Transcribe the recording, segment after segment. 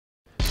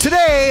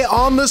Today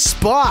on The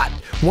Spot,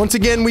 once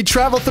again we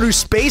travel through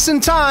space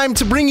and time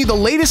to bring you the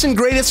latest and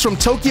greatest from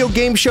Tokyo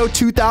Game Show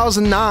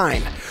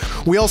 2009.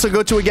 We also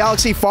go to a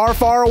galaxy far,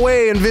 far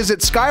away and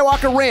visit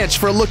Skywalker Ranch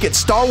for a look at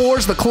Star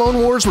Wars: The Clone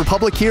Wars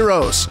Republic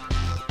Heroes.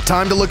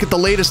 Time to look at the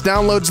latest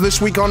downloads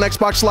this week on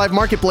Xbox Live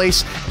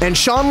Marketplace, and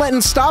Sean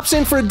Letton stops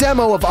in for a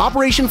demo of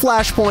Operation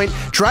Flashpoint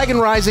Dragon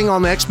Rising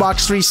on the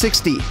Xbox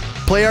 360.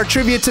 Play our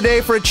trivia today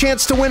for a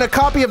chance to win a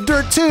copy of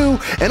Dirt 2,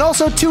 and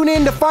also tune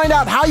in to find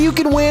out how you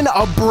can win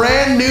a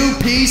brand new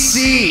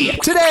PC.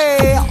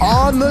 Today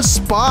on The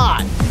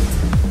Spot.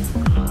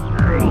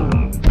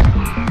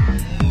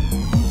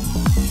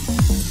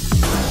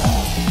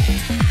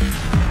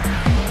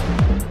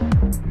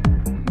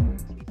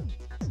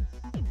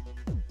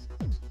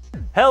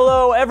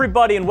 Hello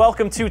everybody and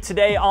welcome to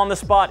Today on The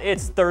Spot.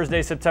 It's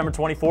Thursday, September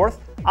 24th.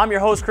 I'm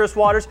your host, Chris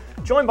Waters,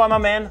 joined by my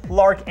man,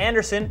 Lark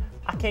Anderson.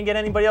 I can't get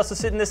anybody else to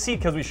sit in this seat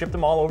because we shipped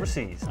them all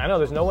overseas. I know,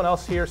 there's no one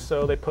else here,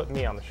 so they put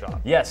me on the shop.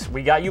 Yes,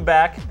 we got you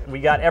back. We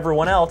got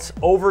everyone else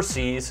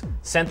overseas,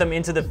 sent them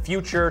into the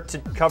future to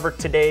cover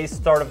today's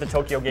start of the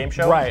Tokyo Game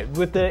Show. Right,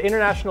 with the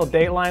international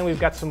dateline, we've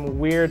got some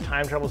weird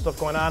time travel stuff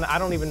going on. I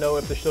don't even know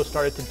if the show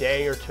started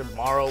today or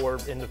tomorrow or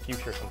in the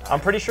future sometime.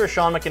 I'm pretty sure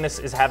Sean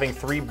McInnes is having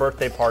 3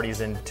 birthday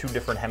parties in 2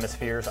 different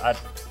hemispheres.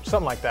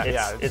 Something like that,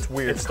 yeah. It's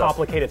weird It's stuff.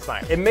 complicated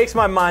science. It makes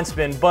my mind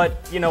spin, but,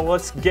 you know,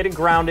 let's get it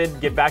grounded,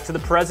 get back to the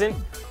present.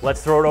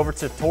 Let's throw it over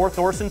to Thor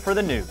Thorson for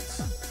the news.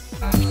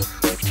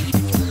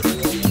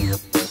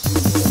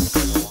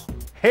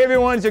 Hey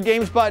everyone, it's your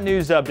GameSpot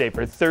news update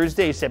for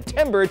Thursday,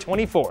 September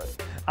 24th.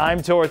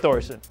 I'm Thor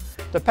Thorson.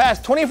 The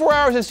past 24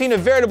 hours has seen a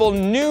veritable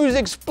news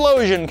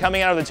explosion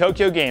coming out of the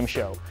Tokyo Game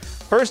Show.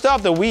 First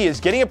off, the Wii is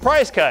getting a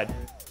price cut.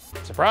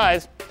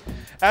 Surprise.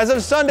 As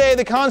of Sunday,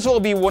 the console will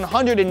be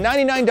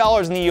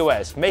 $199 in the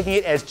US, making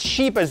it as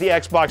cheap as the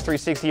Xbox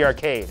 360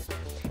 Arcade.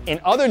 In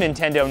other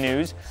Nintendo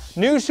news,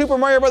 new Super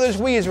Mario Bros.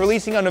 Wii is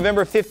releasing on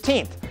November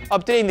 15th,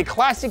 updating the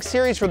classic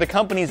series for the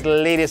company's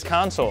latest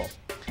console.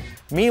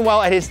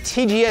 Meanwhile, at his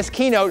TGS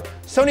keynote,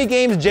 Sony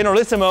Games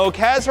Generalissimo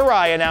Kaz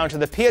Hirai announced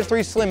that the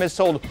PS3 Slim has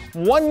sold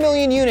 1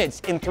 million units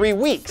in 3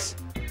 weeks.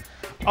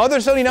 Other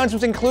Sony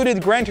announcements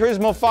included Gran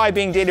Turismo 5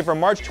 being dated for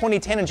March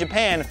 2010 in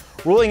Japan,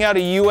 ruling out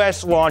a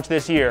US launch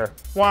this year.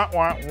 Wah,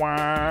 wah,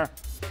 wah.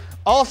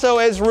 Also,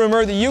 as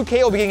rumored, the UK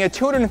will be getting a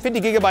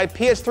 250GB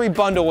PS3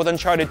 bundle with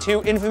Uncharted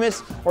 2,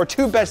 Infamous, or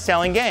 2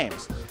 best-selling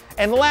games.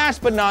 And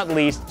last but not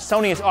least,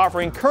 Sony is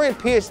offering current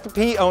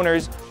PSP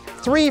owners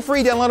 3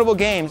 free downloadable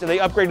games if they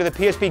upgrade to the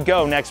PSP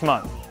Go next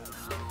month.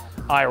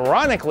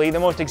 Ironically, the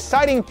most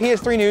exciting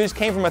PS3 news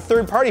came from a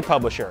third-party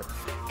publisher.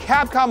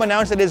 Capcom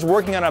announced that it is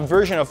working on a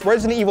version of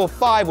Resident Evil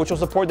 5 which will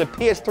support the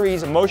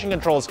PS3's motion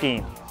control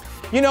scheme.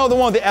 You know, the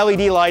one with the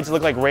LED lights that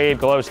look like Rave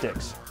glow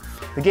sticks.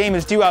 The game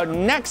is due out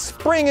next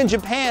spring in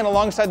Japan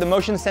alongside the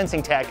motion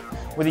sensing tech,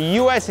 with a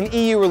US and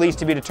EU release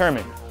to be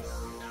determined.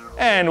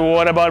 And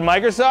what about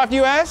Microsoft,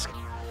 you ask?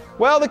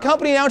 Well, the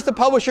company announced the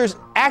publisher is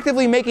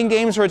actively making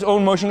games for its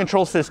own motion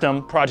control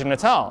system, Project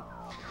Natal.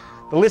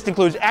 The list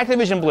includes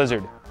Activision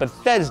Blizzard,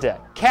 Bethesda,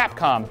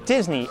 Capcom,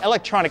 Disney,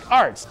 Electronic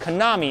Arts,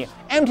 Konami,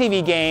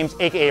 MTV Games,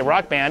 aka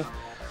Rock Band,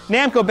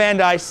 Namco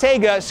Bandai,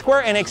 Sega,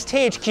 Square Enix,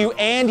 THQ,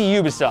 and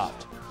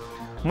Ubisoft.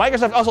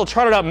 Microsoft also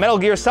trotted out Metal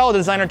Gear Solid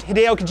designer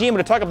Hideo Kojima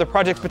to talk up the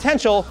project's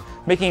potential,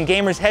 making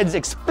gamers' heads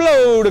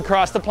explode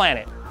across the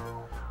planet.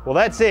 Well,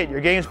 that's it,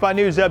 your GameSpot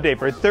news update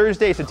for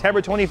Thursday,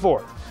 September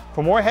 24th.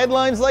 For more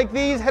headlines like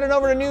these, head on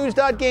over to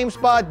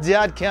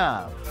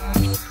news.gamespot.com.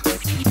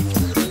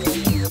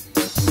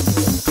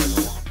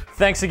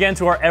 Thanks again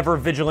to our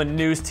ever-vigilant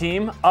news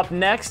team. Up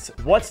next,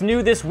 what's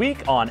new this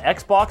week on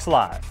Xbox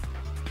Live?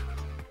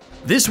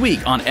 This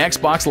week on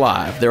Xbox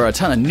Live, there are a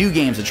ton of new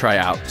games to try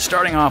out,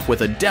 starting off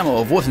with a demo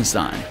of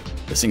Wolfenstein.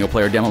 The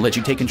single-player demo lets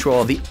you take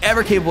control of the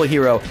ever-capable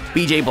hero,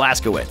 BJ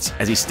Blazkowicz,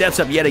 as he steps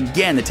up yet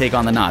again to take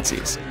on the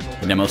Nazis.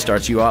 The demo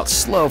starts you out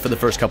slow for the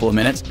first couple of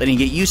minutes, letting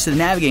you get used to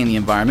navigating the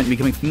environment and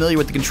becoming familiar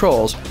with the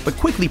controls, but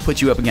quickly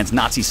puts you up against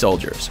Nazi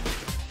soldiers.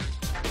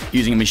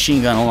 Using a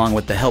machine gun along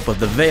with the help of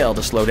the Veil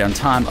to slow down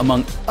time,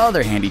 among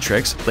other handy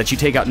tricks, lets you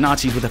take out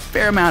Nazis with a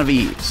fair amount of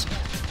ease.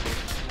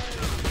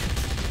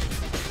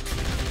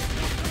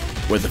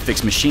 With a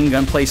fixed machine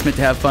gun placement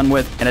to have fun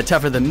with, and a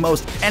tougher than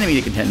most enemy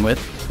to contend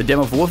with, the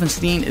demo for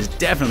Wolfenstein is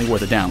definitely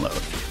worth a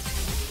download.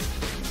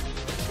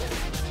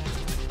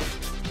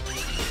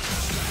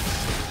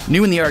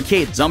 New in the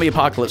arcade, Zombie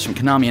Apocalypse from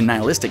Konami and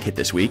Nihilistic hit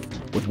this week.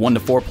 With 1 to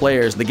 4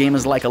 players, the game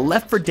is like a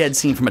Left 4 Dead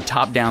scene from a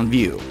top-down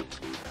view.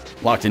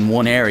 Locked in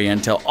one area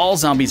until all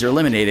zombies are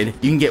eliminated,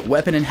 you can get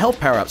weapon and health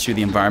power-ups through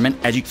the environment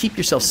as you keep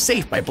yourself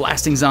safe by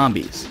blasting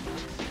zombies.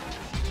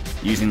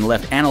 Using the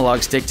left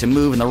analog stick to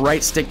move and the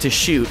right stick to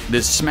shoot,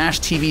 this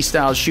Smash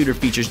TV-style shooter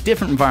features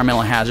different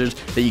environmental hazards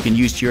that you can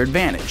use to your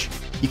advantage.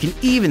 You can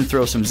even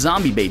throw some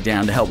zombie bait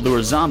down to help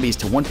lure zombies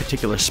to one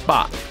particular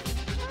spot.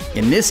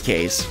 In this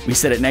case, we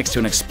set it next to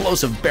an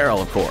explosive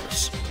barrel, of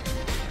course.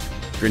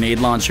 Grenade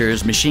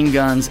launchers, machine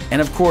guns, and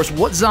of course,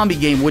 what zombie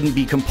game wouldn't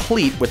be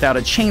complete without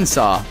a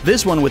chainsaw?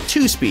 This one with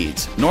 2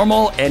 speeds,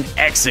 normal and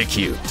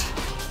execute.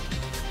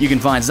 You can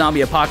find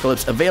Zombie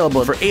Apocalypse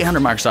available for 800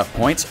 Microsoft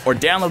points or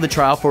download the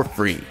trial for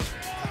free.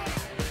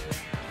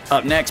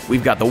 Up next,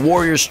 we've got the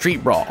Warriors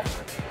Street Brawl.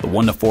 The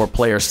 1 to 4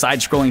 player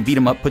side-scrolling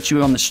beat-em-up puts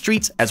you on the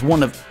streets as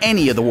one of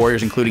any of the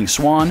warriors, including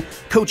Swan,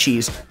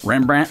 Cochise,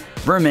 Rembrandt,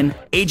 Vermin,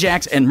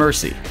 Ajax, and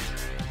Mercy.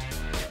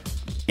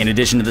 In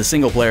addition to the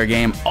single-player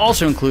game,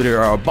 also included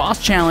are a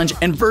boss challenge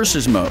and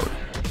versus mode.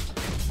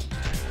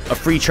 A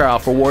free trial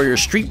for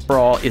Warriors Street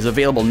Brawl is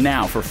available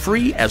now for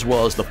free, as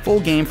well as the full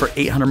game for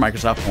 800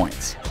 Microsoft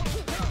points.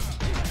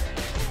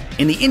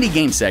 In the indie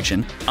game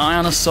section,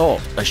 Ion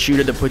Assault, a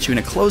shooter that puts you in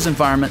a closed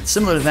environment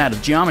similar to that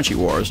of Geometry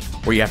Wars,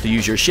 where you have to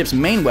use your ship's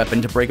main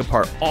weapon to break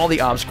apart all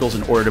the obstacles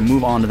in order to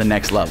move on to the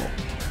next level.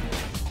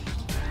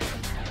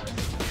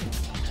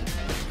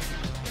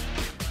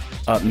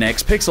 Up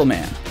next, Pixel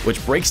Man,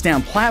 which breaks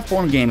down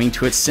platform gaming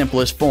to its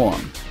simplest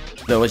form.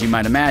 Though as you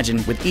might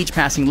imagine, with each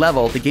passing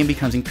level, the game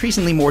becomes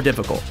increasingly more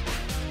difficult.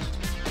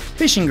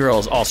 Fishing Girl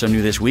is also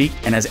new this week,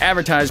 and as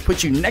advertised,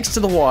 puts you next to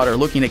the water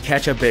looking to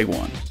catch a big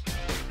one.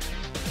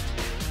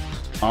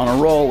 On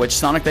a Roll, which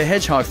Sonic the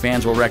Hedgehog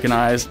fans will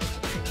recognize.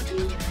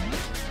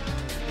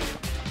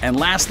 And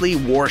lastly,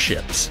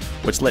 Warships,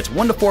 which lets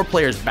 1 to 4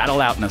 players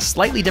battle out in a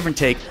slightly different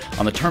take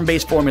on the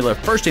turn-based formula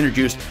first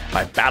introduced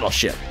by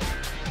Battleship.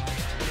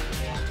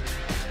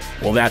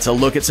 Well, that's a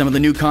look at some of the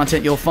new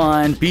content you'll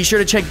find. Be sure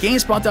to check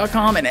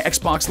GameSpot.com and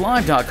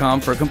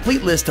XboxLive.com for a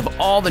complete list of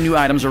all the new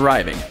items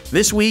arriving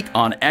this week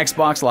on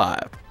Xbox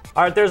Live.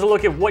 All right, there's a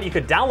look at what you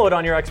could download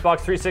on your Xbox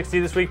 360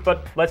 this week,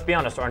 but let's be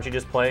honest, aren't you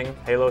just playing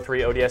Halo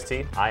 3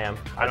 ODST? I am.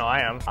 I know I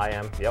am. I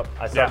am, yep.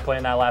 I started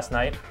playing that last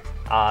night.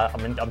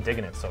 I'm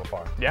digging it so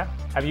far. Yeah.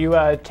 Have you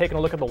taken a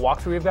look at the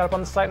walkthrough we've got up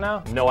on the site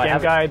now? No, I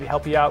haven't. Game Guide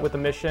help you out with the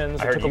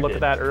missions. I took a look at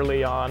that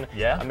early on.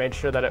 Yeah. I made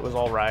sure that it was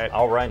all right.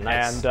 All right,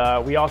 nice.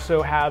 And we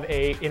also have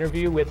a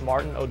interview with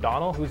Martin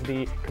O'Donnell, who's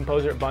the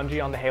composer at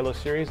Bungie on the Halo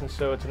series, and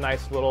so it's a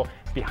nice little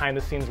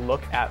behind-the-scenes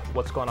look at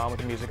what's going on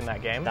with the music in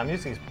that game. That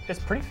music is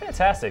pretty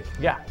fantastic.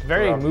 Yeah, it's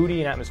very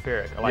moody and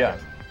atmospheric. I like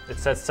it. It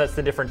sets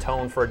the different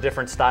tone for a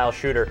different style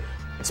shooter.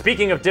 And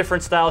speaking of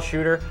different style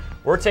shooter,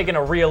 we're taking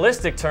a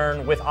realistic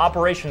turn with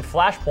Operation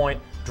Flashpoint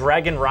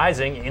Dragon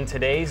Rising in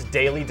today's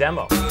daily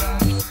demo.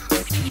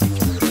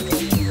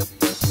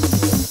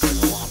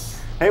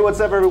 Hey,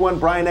 what's up everyone?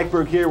 Brian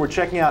Eckberg here. We're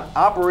checking out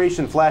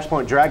Operation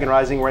Flashpoint Dragon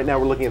Rising. Right now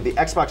we're looking at the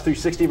Xbox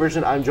 360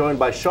 version. I'm joined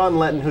by Sean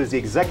Lenton, who's the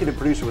executive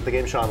producer with the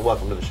game. Sean,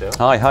 welcome to the show.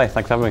 Hi,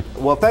 thanks for having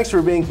me. Well, thanks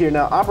for being here.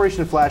 Now,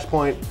 Operation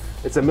Flashpoint,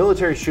 it's a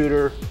military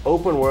shooter,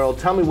 open world.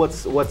 Tell me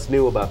what's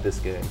new about this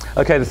game.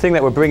 Okay, the thing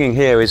that we're bringing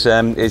here is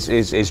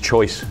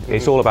choice.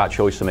 It's all about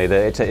choice for me.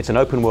 It's an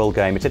open world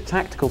game. It's a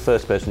tactical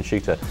first-person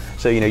shooter.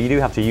 So you do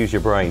have to use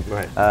your brain.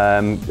 Right.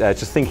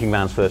 It's a thinking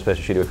man's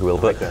first-person shooter, if you will.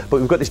 But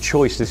we've got this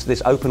choice,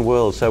 this open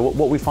world. So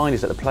what we find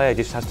is that the player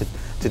just has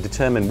to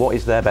determine what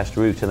is their best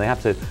route, and they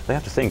have to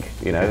think.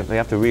 They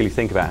have to really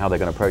think about how they're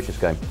going to approach this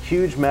game.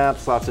 Huge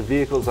maps, lots of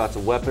vehicles, lots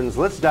of weapons.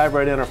 Let's dive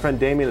right in. Our friend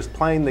Damien is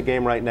playing the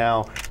game right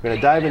now. We're going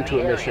to dive into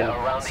a mission.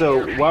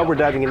 So while we're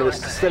diving into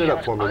this, set it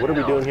up for me. What are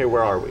we doing here?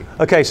 Where are we?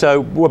 Okay,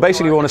 so we're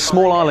on a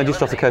small island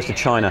just off the coast of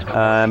China.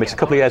 It's a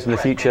couple of years in the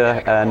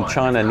future, and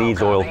China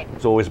needs oil.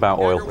 It's always about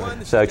oil.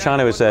 So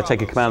China is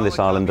taking command of this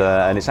island,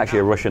 and it's actually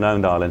a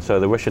Russian-owned island. So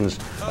the Russians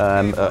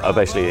are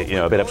basically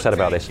a bit upset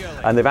about this,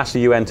 and they've asked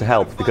the UN to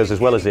help because as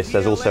well as this,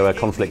 there's also a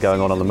conflict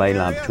going on the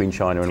mainland between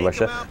China and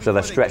Russia. So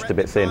they're stretched a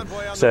bit thin.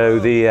 So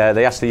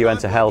they asked the UN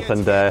to help,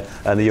 and the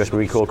US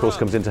Marine Corps, of course,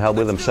 comes in to help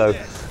with them. So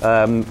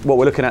what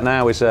we're looking at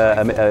now is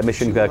a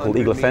mission called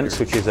Eagle Offense,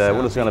 which is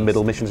one of the kind of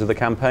middle missions of the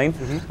campaign.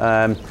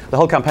 The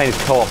whole campaign is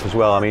co-op as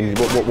well. I mean,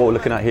 what we're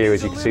looking at here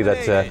is you can see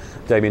that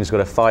Damien's got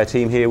a fire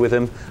team here with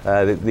him.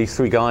 These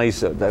three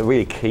guys, they're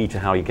really key to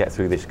how you get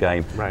through this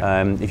game.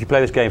 Right. If you play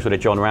this game sort of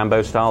John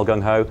Rambo style,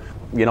 gung-ho,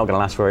 you're not going to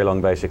last very long,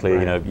 basically.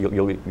 Right.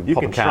 You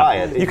can try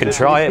it. You can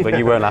try it, but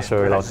you won't last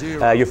very long.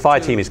 Your fire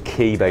team is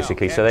key,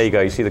 basically. So there you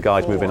go. You see the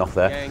guys moving off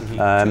there.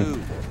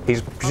 He's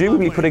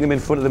presumably putting them in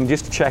front of them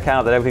just to check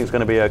out that everything's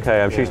going to be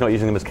okay. I'm sure he's not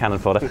using them as cannon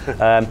fodder.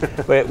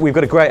 We've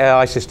got a great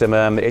AI system.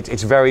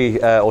 It's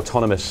very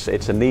autonomous.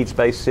 It's a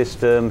needs-based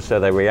system, so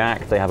they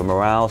react. They have a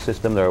morale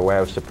system. They're aware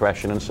of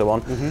suppression and so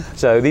on.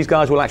 So these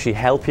guys will actually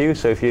help you.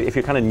 So if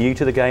you're kind of new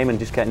to the game and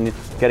just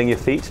getting your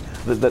feet,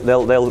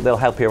 they'll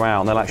help you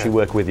around. They'll actually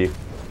work with you.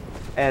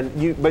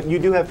 But you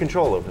do have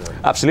control over them.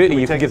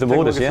 Absolutely, you can give them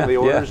orders.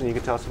 And you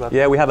can tell us about that.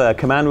 Yeah, we have a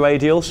command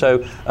radial. So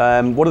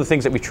one of the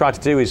things that we try to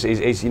do is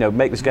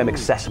make this game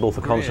accessible for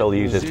console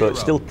users, but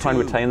still trying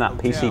to retain that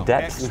PC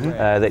depth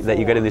that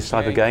you get in this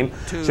type of game.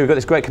 So we've got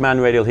this great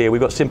command radial here. We've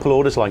got simple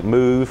orders like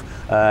move.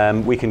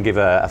 We can give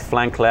a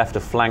flank left, a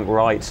flank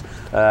right.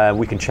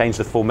 We can change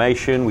the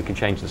formation. We can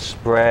change the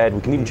spread.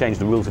 We can even change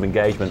the rules of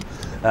engagement.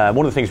 One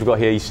of the things we've got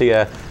here, you see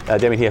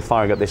Damien here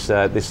firing up this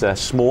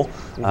SMOR.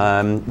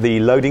 The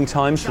loading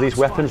times for these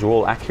weapons are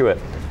all accurate.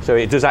 So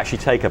it does actually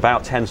take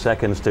about 10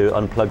 seconds to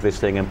unplug this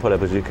thing and put a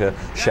bazooka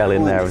shell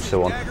in there and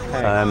so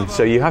on.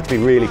 So you have to be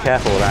really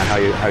careful about how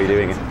you're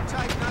doing it.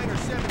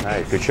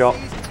 Nice. Good shot.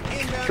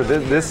 So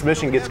this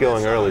mission gets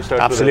going early.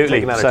 Starts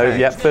Absolutely. With So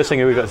yeah, first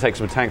thing we've got to take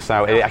some tanks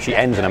out. It actually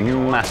ends in a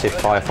massive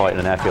firefight in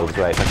an airfield as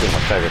well. It's actually my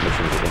favourite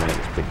mission at the minute,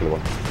 this particular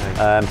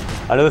one.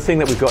 Another thing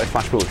that we've got in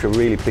Flashpoint, which we're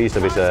really pleased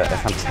of, is a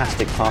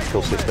fantastic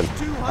particle system.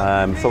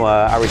 From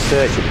our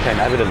research, it became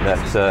evident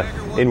that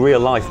in real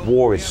life,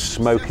 war is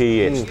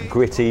smoky, it's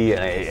gritty,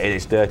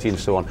 it's dirty and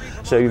so on.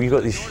 So you've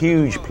got these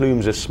huge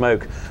plumes of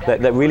smoke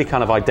that really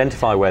kind of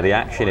identify where the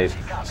action is.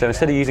 So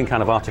instead of using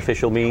kind of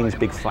artificial means,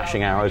 big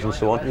flashing arrows and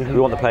so on, we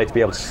want the player to be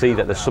able to see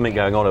that there's something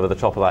going on over the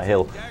top of that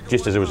hill,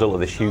 just as a result of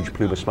this huge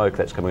plume of smoke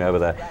that's coming over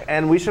there.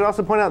 And we should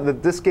also point out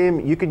that this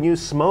game, you can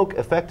use smoke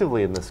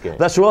effectively in this game.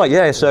 That's right,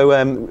 yeah. So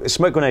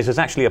smoke grenades, there's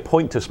actually a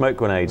point to smoke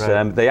grenades.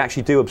 Right. They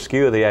actually do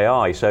obscure the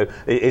AI, so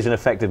it is an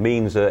effective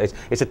means.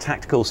 It's a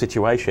tactical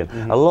situation.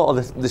 A lot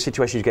of the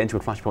situations you get into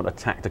in Flashpoint are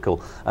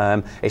tactical.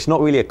 It's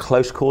not really a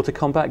close quarter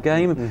combat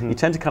game. You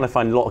tend to kind of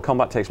find a lot of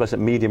combat takes place at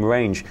medium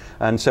range,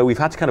 and so we've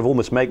had to kind of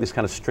almost make this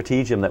kind of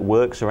stratagem that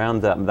works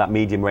around that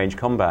medium range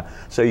combat.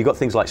 So you've got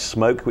things like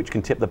smoke, which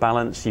can tip the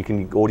balance. You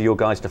can order your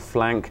guys to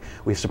flank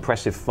with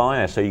suppressive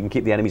fire, so you can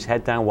keep the enemy's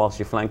head down whilst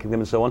you're flanking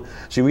them and so on.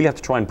 So you really have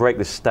to try and break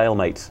this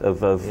stalemate of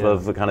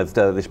kind of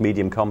this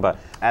medium combat.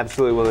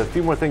 Absolutely. Well, there's a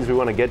few more things we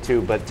want to get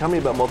to, but tell me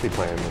about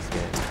multiplayer in this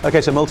game.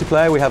 Okay, so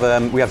multiplayer,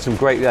 we have some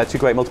great two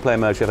great multiplayer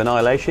modes. We have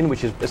Annihilation,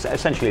 which is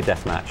essentially a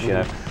deathmatch, you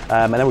know,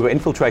 and then we've got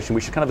Infiltration,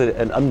 which is kind of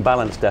an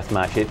unbalanced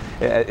deathmatch.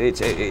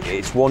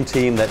 It's one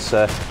team that's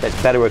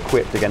better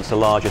equipped against a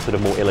larger, sort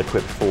of more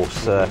ill-equipped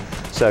force.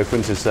 So, for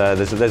instance,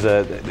 there's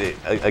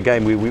a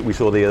game we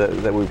saw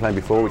that we were playing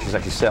before, which is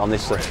actually set on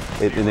this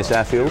in this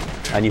airfield,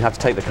 and you have to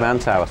take the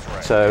command tower.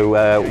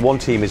 So one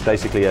team is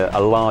basically a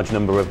large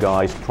number of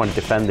guys trying to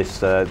defend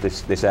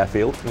this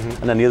airfield,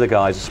 and then the other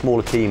guy is a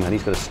smaller team, and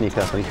he's got to sneak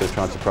up and he's got to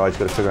try and surprise. He's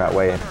got to figure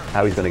out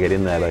how he's going to get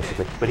in there,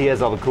 basically. But he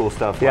has all the cool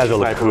stuff. He has all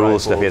the cool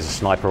stuff. He has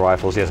sniper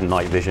rifles. He has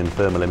night vision,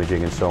 thermal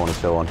imaging, and so on and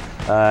so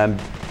on.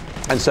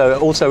 And so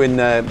also when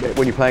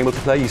you're playing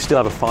multiplayer, you still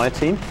have a fire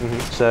team.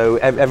 So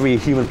every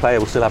human player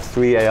will still have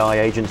 3 AI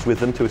agents with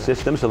them to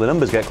assist them. So the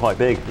numbers get quite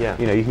big. Yeah.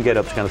 You know, you can get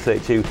up to kind of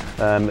 32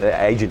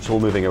 agents all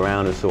moving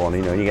around and so on.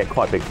 You know, and you get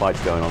quite big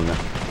fights going on there.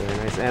 Very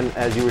nice. And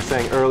as you were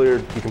saying earlier,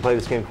 you can play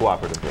this game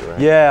cooperatively, right?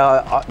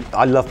 Yeah,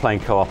 I love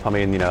playing co-op. I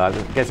mean, you know,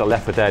 games like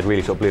Left 4 Dead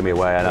really sort of blew me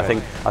away, and I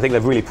think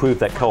they've really proved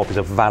that co-op is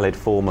a valid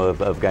form of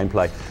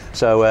gameplay.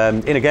 So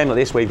in a game like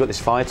this, where you've got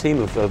this fire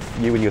team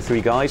of you and your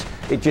 3 guys,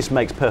 it just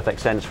makes perfect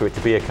sense for it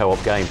to be a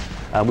co-op game.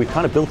 We've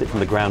kind of built it from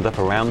the ground up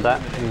around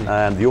that.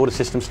 The order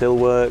system still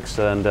works,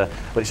 but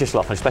it's just a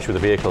lot of fun, especially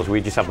with the vehicles.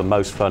 We just have the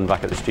most fun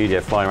back at the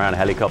studio, flying around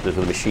helicopters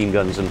with machine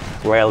guns and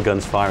rail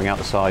guns firing out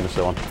the side and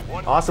so on.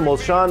 Awesome. Well,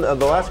 Sean, the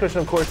last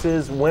question, of course,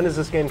 is when is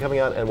this game coming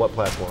out and what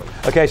platform?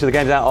 Okay, so the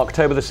game's out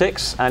October the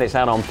 6th, and it's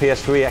out on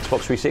PS3,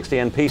 Xbox 360,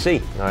 and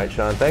PC. All right,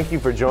 Sean, thank you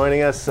for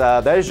joining us.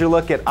 That is your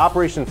look at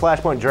Operation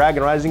Flashpoint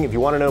Dragon Rising. If you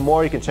want to know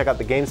more, you can check out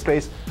the game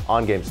space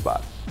on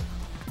GameSpot.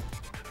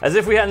 As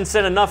if we hadn't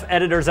sent enough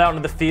editors out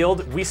into the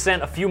field, we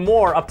sent a few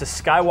more up to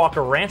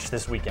Skywalker Ranch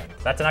this weekend.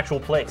 That's an actual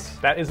place.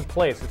 That is a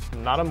place. It's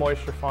not a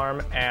moisture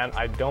farm, and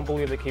I don't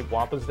believe they keep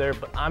wampas there,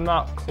 but I'm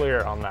not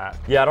clear on that.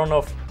 Yeah, I don't know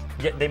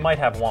if they might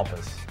have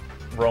wampas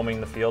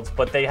roaming the fields,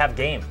 but they have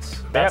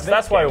games.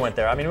 That's why we went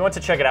there. I mean, we went to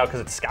check it out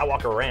because it's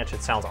Skywalker Ranch.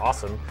 It sounds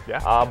awesome.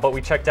 Yeah. But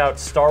we checked out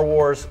Star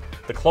Wars,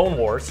 The Clone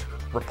Wars,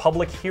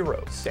 Republic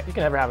Heroes. Yeah, you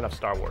can never have enough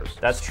Star Wars.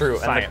 That's true.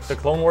 Science. And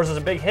the Clone Wars is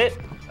a big hit,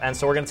 and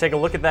so we're going to take a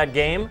look at that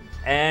game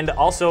and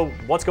also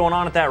what's going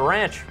on at that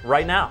ranch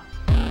right now.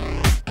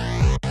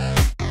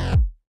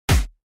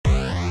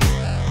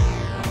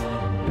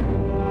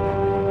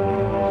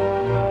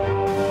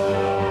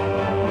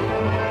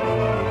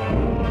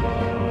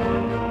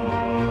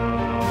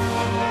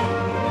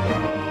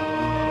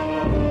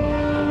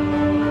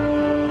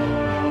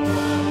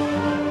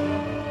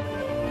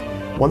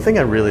 One thing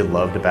I really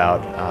loved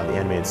about the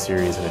animated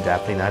series and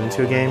adapting that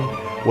into a game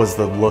was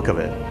the look of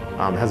it.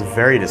 It has a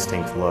very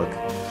distinct look.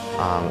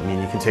 I mean,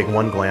 you can take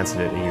one glance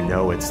at it and you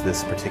know it's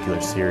this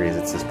particular series,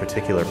 it's this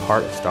particular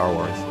part of Star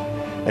Wars.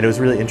 And it was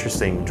really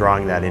interesting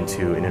drawing that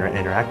into an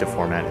interactive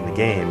format in the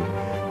game.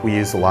 We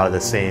used a lot of the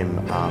same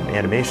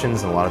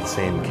animations and a lot of the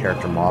same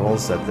character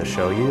models that the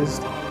show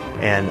used.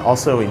 And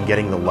also in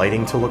getting the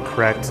lighting to look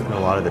correct and a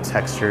lot of the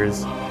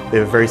textures, they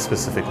have a very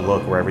specific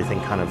look where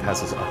everything kind of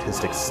has this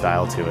artistic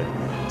style to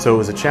it. So it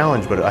was a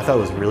challenge, but I thought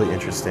it was really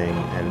interesting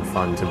and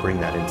fun to bring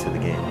that into the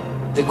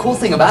game. The cool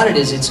thing about it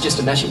is it's just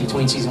a meshing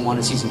between Season 1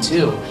 and Season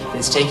 2. And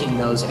it's taking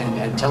those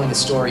and telling a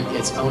story,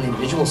 its own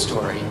individual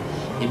story,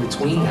 in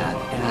between that.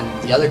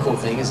 And the other cool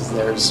thing is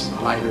there's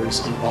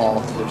writers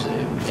involved.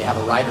 They have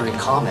a writer in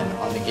common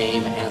on the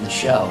game and the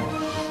show.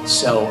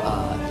 So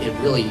it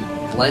really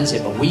blends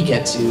it, but we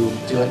get to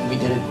do it, and we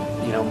did it,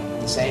 you know,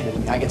 the same.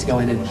 And I get to go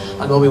in and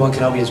I'm Obi-Wan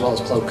Kenobi as well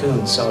as Plo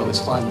Koon, so it was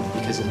fun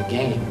because of the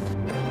game.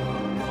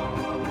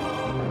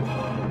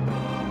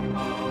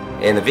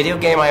 In the video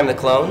game, I am the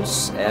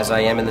clones, as I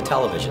am in the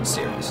television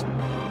series.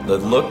 The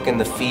look and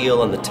the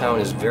feel and the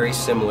tone is very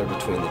similar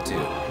between the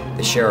two.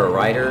 They share a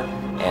writer,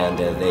 and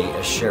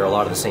they share a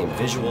lot of the same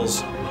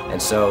visuals,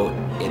 And so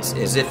it's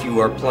as if you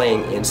are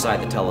playing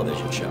inside the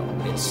television show.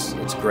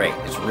 It's great.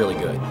 It's really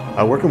good.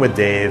 Working with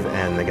Dave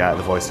and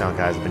the voice talent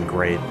guys have been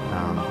great.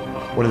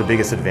 One of the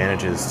biggest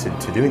advantages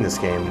to doing this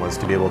game was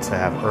to be able to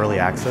have early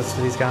access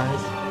to these guys.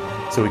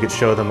 So we could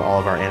show them all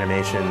of our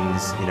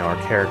animations, our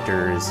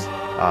characters.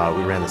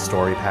 We ran the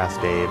story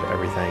past Dave,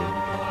 everything.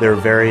 They were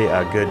very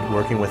good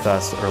working with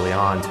us early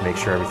on to make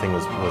sure everything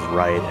was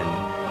right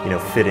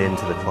and fit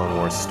into the Clone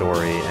Wars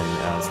story,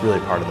 and it's really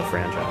part of the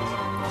franchise.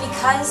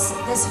 Because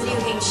this video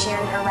game shared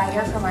a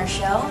writer from our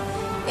show,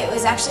 it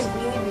was actually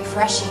really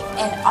refreshing,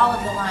 and all of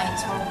the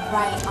lines were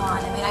right on.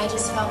 I mean, I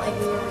just felt like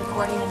we were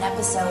recording an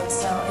episode,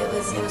 so it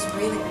was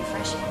really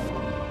refreshing.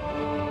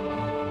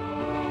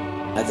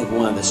 I think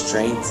one of the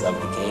strengths of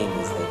the game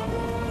is that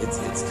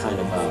it's kind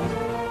of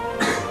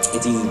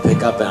it's easy to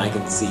pick up, and I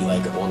can see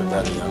like an older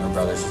brother, younger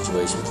brother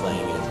situation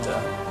playing it.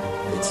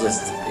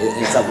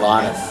 It's a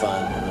lot of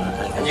fun.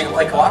 And you can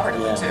play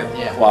cooperatively too.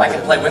 Yeah. I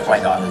can play with my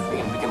daughter. We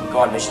can go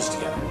on missions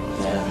together.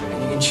 Yeah.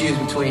 And you can choose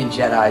between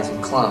Jedis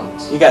and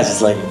clones. You guys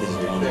just like it because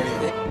you're in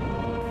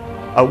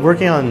it.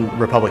 Working on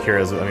Republic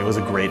Heroes, I mean, was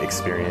a great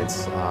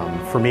experience.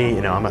 For me,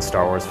 I'm a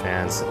Star Wars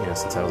fan,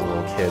 since I was a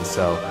little kid,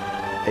 so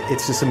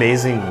it's just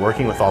amazing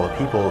working with all the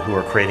people who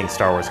are creating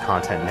Star Wars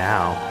content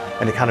now,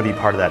 and to kind of be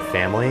part of that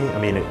family. I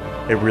mean,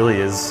 it really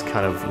is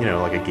kind of,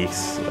 like a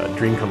geek's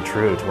dream come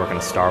true to work on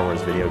a Star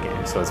Wars video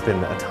game, so it's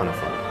been a ton of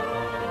fun.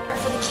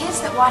 For the kids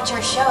that watch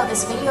our show,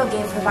 this video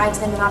game provides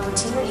them an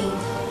opportunity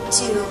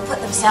to put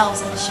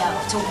themselves in the show,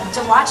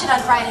 to watch it on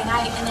Friday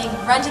night and then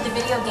run to the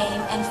video game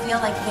and feel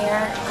like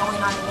they're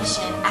going on a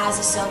mission as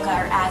Ahsoka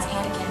or as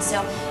Anakin. So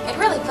it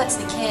really puts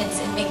the kids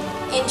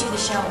into the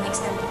show and makes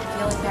them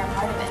feel like they're a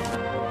part of it.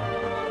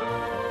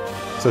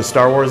 So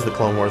Star Wars, The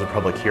Clone Wars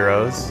Republic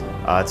Heroes,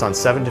 it's on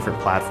 7 different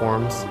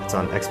platforms. It's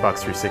on Xbox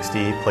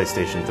 360,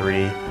 PlayStation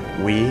 3,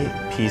 Wii,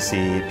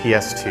 PC,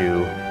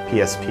 PS2,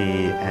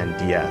 PSP, and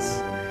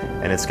DS.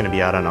 And it's going to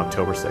be out on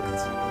October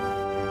 6th.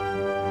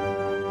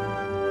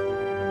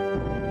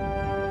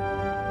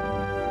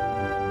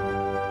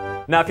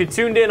 Now, if you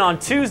tuned in on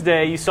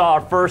Tuesday, you saw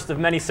our first of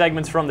many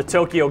segments from the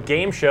Tokyo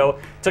Game Show.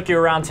 Took you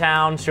around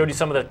town, showed you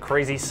some of the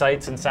crazy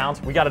sights and sounds.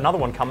 We got another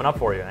one coming up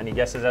for you. Any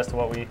guesses as to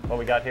what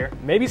we got here?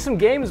 Maybe some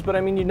games, but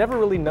I mean, you never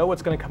really know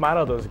what's going to come out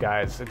of those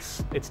guys.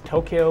 It's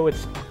Tokyo.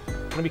 It's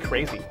going to be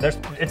crazy.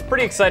 It's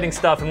pretty exciting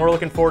stuff, and we're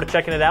looking forward to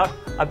checking it out.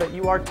 I bet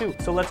you are too.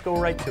 So let's go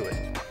right to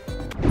it.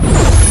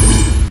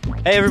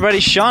 Hey everybody,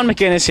 Sean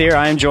McInnes here.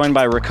 I am joined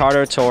by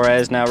Ricardo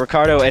Torres. Now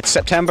Ricardo, it's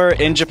September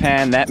in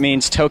Japan. That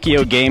means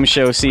Tokyo Game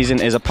Show season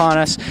is upon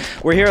us.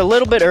 We're here a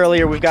little bit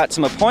earlier. We've got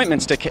some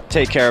appointments to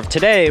take care of.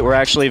 Today we're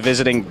actually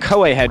visiting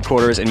Koei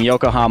headquarters in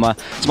Yokohama.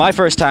 It's my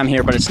first time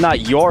here, but it's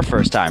not your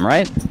first time,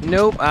 right?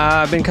 Nope,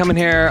 I've been coming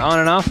here on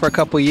and off for a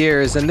couple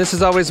years, and this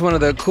is always one of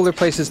the cooler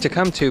places to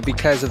come to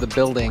because of the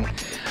building.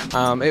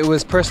 It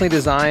was personally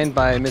designed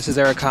by Mrs.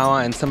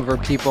 Arakawa and some of her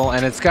people,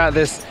 and it's got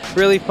this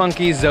really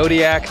funky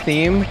zodiac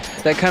theme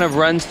that kind of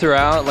runs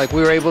throughout. Like,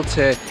 we were able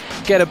to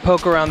get a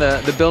poke around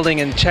the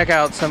building and check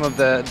out some of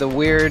the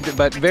weird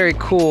but very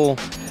cool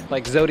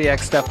like zodiac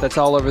stuff that's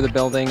all over the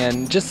building,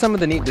 and just some of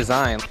the neat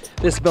design.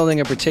 This building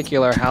in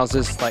particular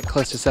houses like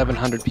close to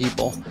 700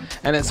 people,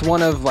 and it's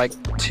one of like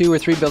 2 or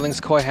 3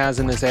 buildings Koei has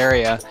in this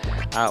area.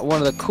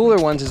 One of the cooler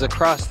ones is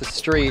across the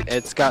street.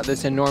 It's got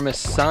this enormous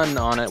sun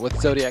on it with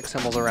zodiac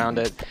symbols around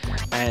it,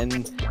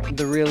 and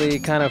the really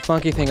kind of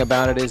funky thing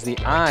about it is the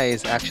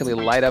eyes actually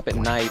light up at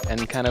night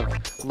and kind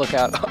of look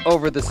out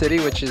over the city,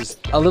 which is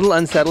a little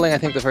unsettling, I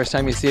think, the first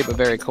time you see it, but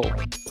very cool.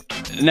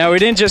 Now, we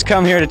didn't just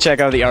come here to check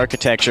out the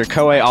architecture.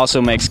 Koei also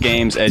makes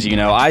games, as you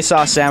know. I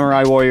saw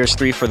Samurai Warriors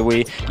 3 for the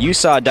Wii. You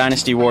saw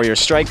Dynasty Warriors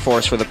Strike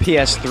Force for the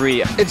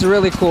PS3. It's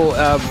really cool.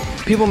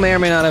 People may or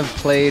may not have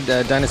played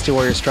Dynasty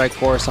Warriors Strike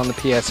Force on the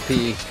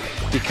PSP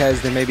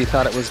because they maybe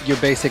thought it was your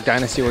basic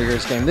Dynasty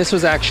Warriors game. This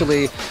was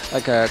actually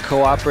like a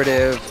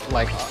cooperative,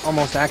 like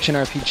almost action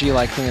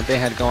RPG-like thing that they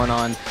had going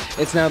on.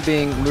 It's now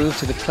being moved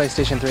to the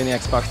PlayStation 3 and the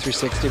Xbox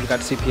 360. We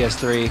got to see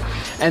PS3.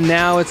 And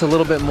now it's a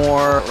little bit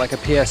more like a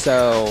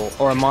PSO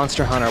or a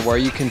Monster Hunter, where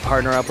you can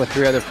partner up with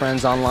 3 other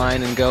friends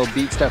online and go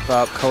beat stuff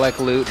up,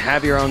 collect loot,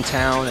 have your own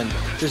town, and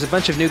there's a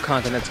bunch of new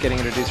content that's getting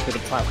introduced for the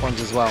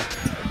platforms as well.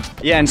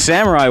 Yeah, and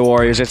Samurai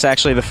Warriors, it's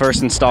actually the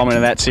first installment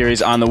of that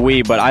series on the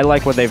Wii, but I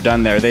like what they've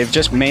done there. They've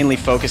just mainly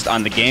focused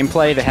on the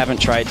gameplay. They haven't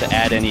tried to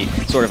add any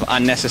sort of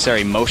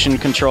unnecessary motion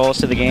controls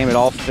to the game. It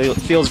all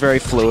feels very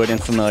fluid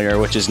and familiar,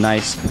 which is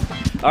nice.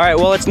 All right,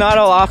 well, it's not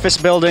all office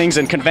buildings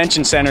and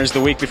convention centers the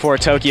week before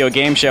Tokyo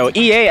Game Show.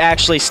 EA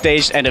actually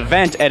staged an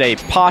event at a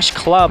posh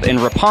club in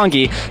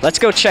Roppongi. Let's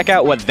go check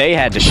out what they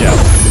had to show.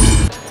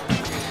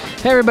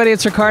 Hey everybody,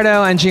 it's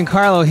Ricardo and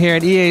Giancarlo here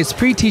at EA's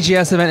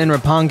pre-TGS event in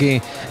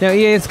Roppongi. Now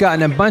EA's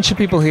gotten a bunch of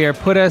people here,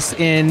 put us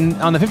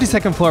on the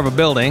 52nd floor of a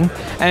building,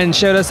 and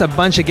showed us a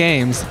bunch of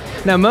games.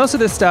 Now most of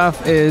this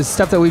stuff is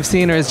stuff that we've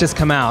seen or has just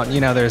come out.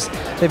 You know,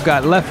 they've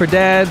got Left 4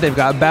 Dead, they've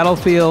got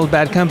Battlefield,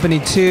 Bad Company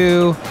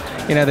 2,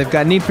 you know, they've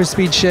got Need for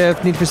Speed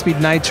Shift, Need for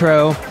Speed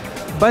Nitro,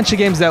 a bunch of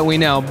games that we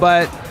know,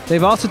 but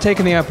They've also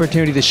taken the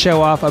opportunity to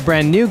show off a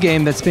brand new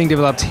game that's being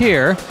developed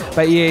here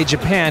by EA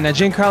Japan. Now,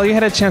 Giancarlo, you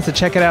had a chance to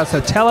check it out, so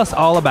tell us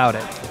all about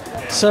it.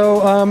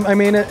 So, I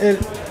mean,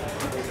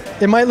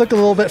 it might look a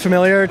little bit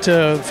familiar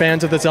to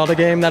fans of the Zelda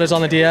game that is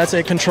on the DS.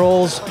 It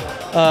controls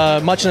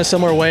much in a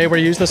similar way, where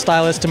you use the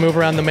stylus to move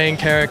around the main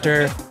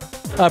character.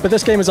 But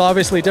this game is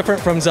obviously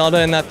different from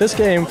Zelda in that this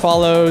game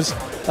follows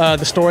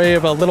the story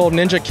of a little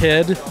ninja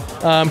kid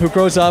who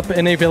grows up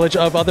in a village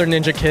of other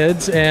ninja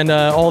kids, and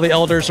all the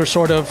elders are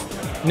sort of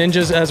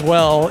ninjas as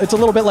well. It's a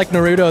little bit like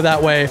Naruto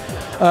that way.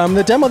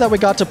 The demo that we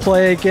got to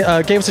play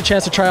gave us a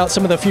chance to try out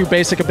some of the few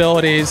basic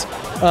abilities.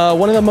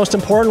 One of the most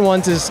important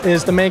ones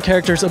is the main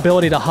character's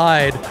ability to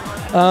hide.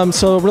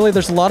 So really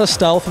there's a lot of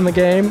stealth in the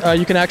game.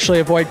 You can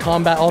actually avoid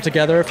combat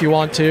altogether if you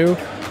want to.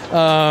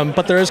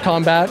 But there is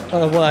combat,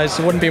 otherwise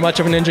it wouldn't be much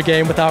of a ninja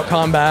game without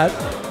combat.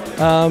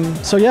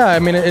 So yeah, I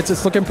mean,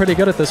 it's looking pretty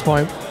good at this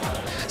point.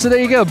 So there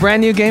you go,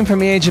 brand new game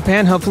from EA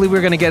Japan. Hopefully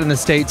we're going to get in the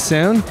States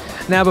soon.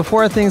 Now,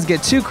 before things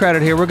get too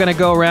crowded here, we're going to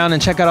go around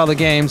and check out all the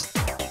games.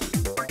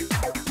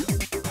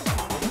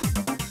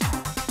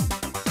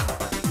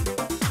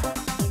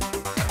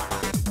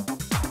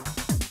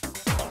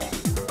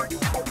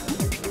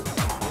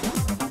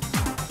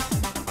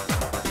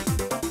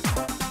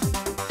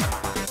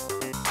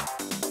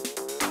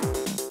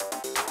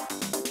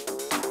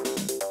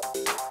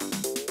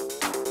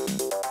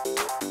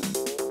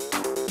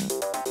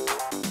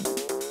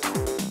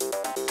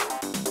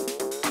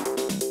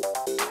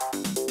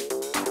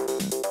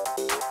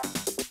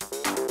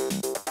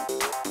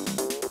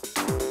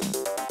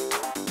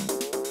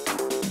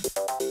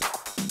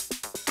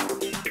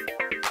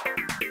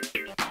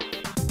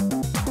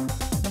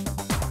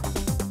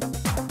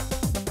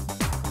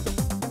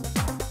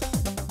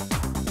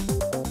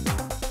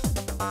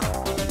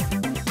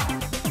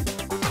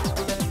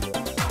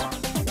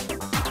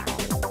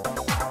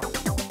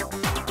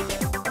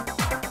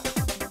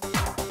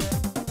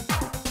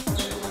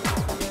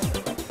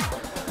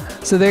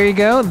 So there you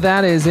go.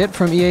 That is it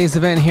from EA's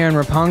event here in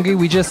Roppongi.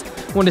 We just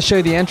wanted to show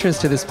you the entrance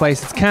to this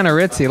place. It's kind of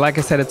ritzy. Like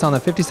I said, it's on the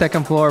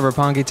 52nd floor of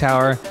Roppongi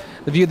Tower.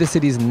 The view of the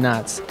city is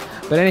nuts.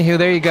 But anywho,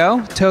 there you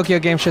go. Tokyo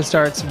Game Show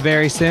starts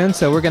very soon,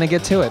 so we're going to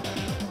get to it.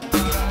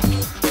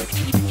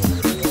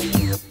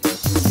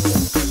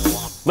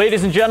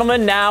 Ladies and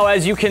gentlemen, now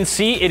as you can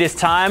see, it is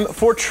time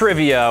for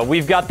trivia.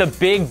 We've got the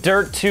big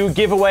Dirt 2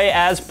 giveaway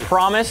as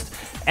promised.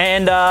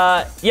 And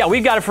yeah,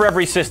 we've got it for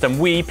every system.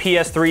 Wii,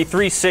 PS3,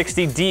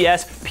 360,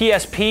 DS,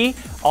 PSP.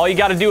 All you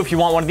got to do if you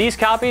want one of these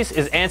copies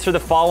is answer the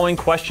following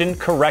question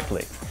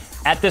correctly.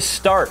 At the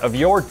start of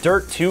your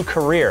Dirt 2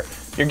 career,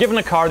 you're given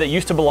a car that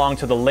used to belong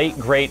to the late,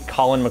 great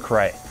Colin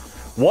McRae.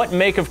 What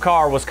make of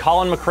car was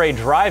Colin McRae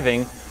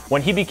driving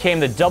when he became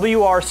the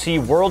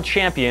WRC World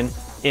Champion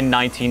in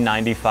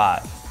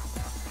 1995?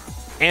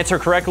 Answer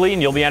correctly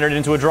and you'll be entered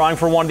into a drawing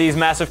for one of these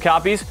massive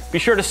copies. Be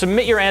sure to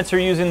submit your answer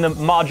using the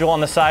module on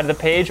the side of the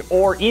page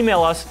or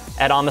email us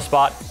at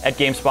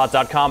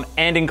onthespot@gamespot.com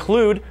and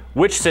include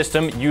which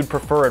system you'd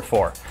prefer it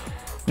for.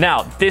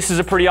 Now, this is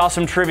a pretty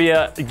awesome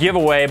trivia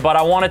giveaway, but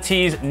I want to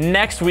tease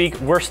next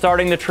week we're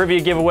starting the trivia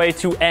giveaway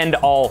to end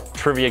all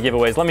trivia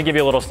giveaways. Let me give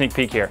you a little sneak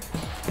peek here.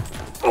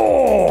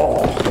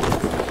 Oh!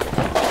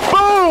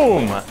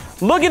 Boom!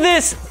 Look at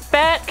this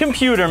fat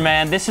computer,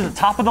 man. This is a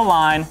top of the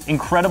line,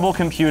 incredible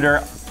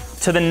computer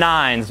to the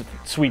nines.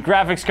 Sweet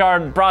graphics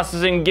card,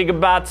 processing,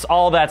 gigabytes,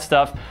 all that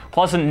stuff.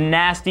 Plus a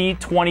nasty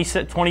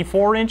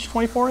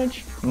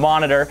 24-inch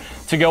monitor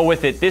to go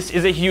with it. This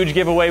is a huge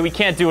giveaway. We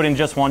can't do it in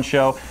just one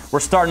show. We're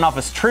starting off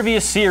a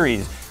trivia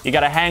series. You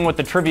gotta hang with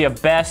the trivia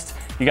best.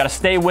 You gotta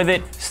stay with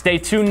it. Stay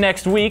tuned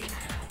next week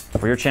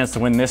for your chance to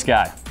win this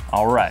guy.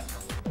 All right.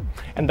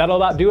 And that'll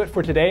about do it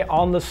for today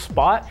on the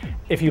spot.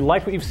 If you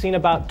like what you've seen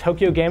about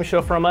Tokyo Game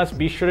Show from us,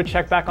 be sure to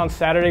check back on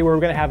Saturday where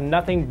we're going to have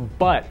nothing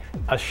but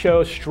a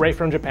show straight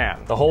from Japan.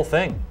 The whole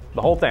thing.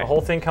 The whole thing. The whole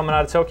thing coming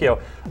out of Tokyo.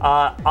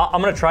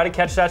 I'm going to try to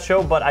catch that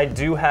show, but I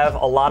do have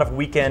a lot of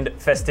weekend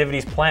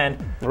festivities planned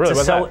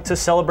to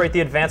celebrate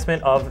the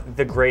advancement of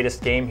the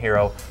greatest game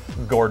hero,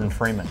 Gordon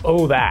Freeman.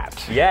 Oh,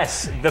 that.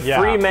 Yes, the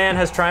free man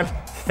has triumphed.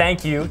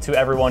 Thank you to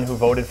everyone who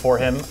voted for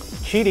him.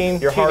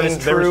 Cheating. Your heart is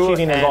true,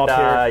 cheating involved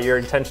here. Your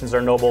intentions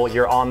are noble.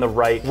 You're on the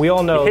right. We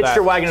all know you hitched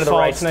your wagon to the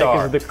right Snake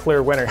star. is the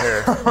clear winner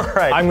here. All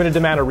right. I'm going to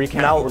demand a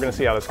recount. Now, we're going to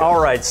see how this goes. All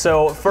right.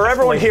 So for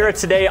everyone here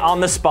today on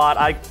the spot,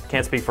 I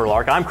can't speak for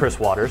Lark. I'm Chris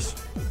Waters.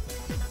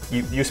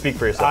 You speak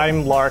for yourself.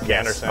 I'm Lark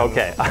Anderson.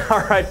 Okay.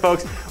 All right,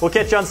 folks. We'll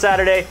catch you on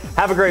Saturday.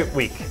 Have a great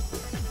week.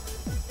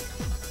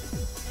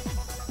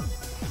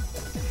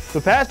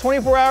 The past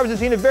 24 hours have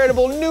seen a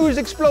veritable news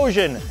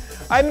explosion.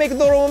 I make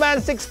the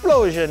romance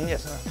explosion.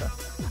 Yes.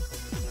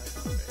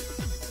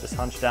 Just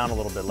hunch down a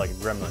little bit like a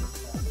gremlin.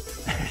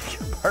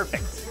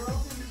 Perfect.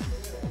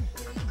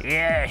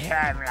 Yes,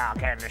 I'm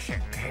Lark Anderson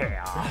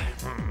here.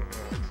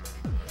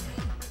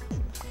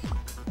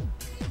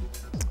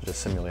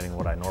 Just simulating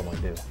what I normally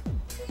do.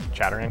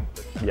 Chattering?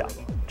 Yeah,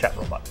 chat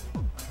robot.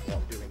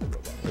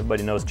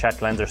 Everybody knows chat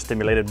glands are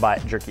stimulated by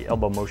jerky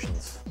elbow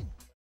motions.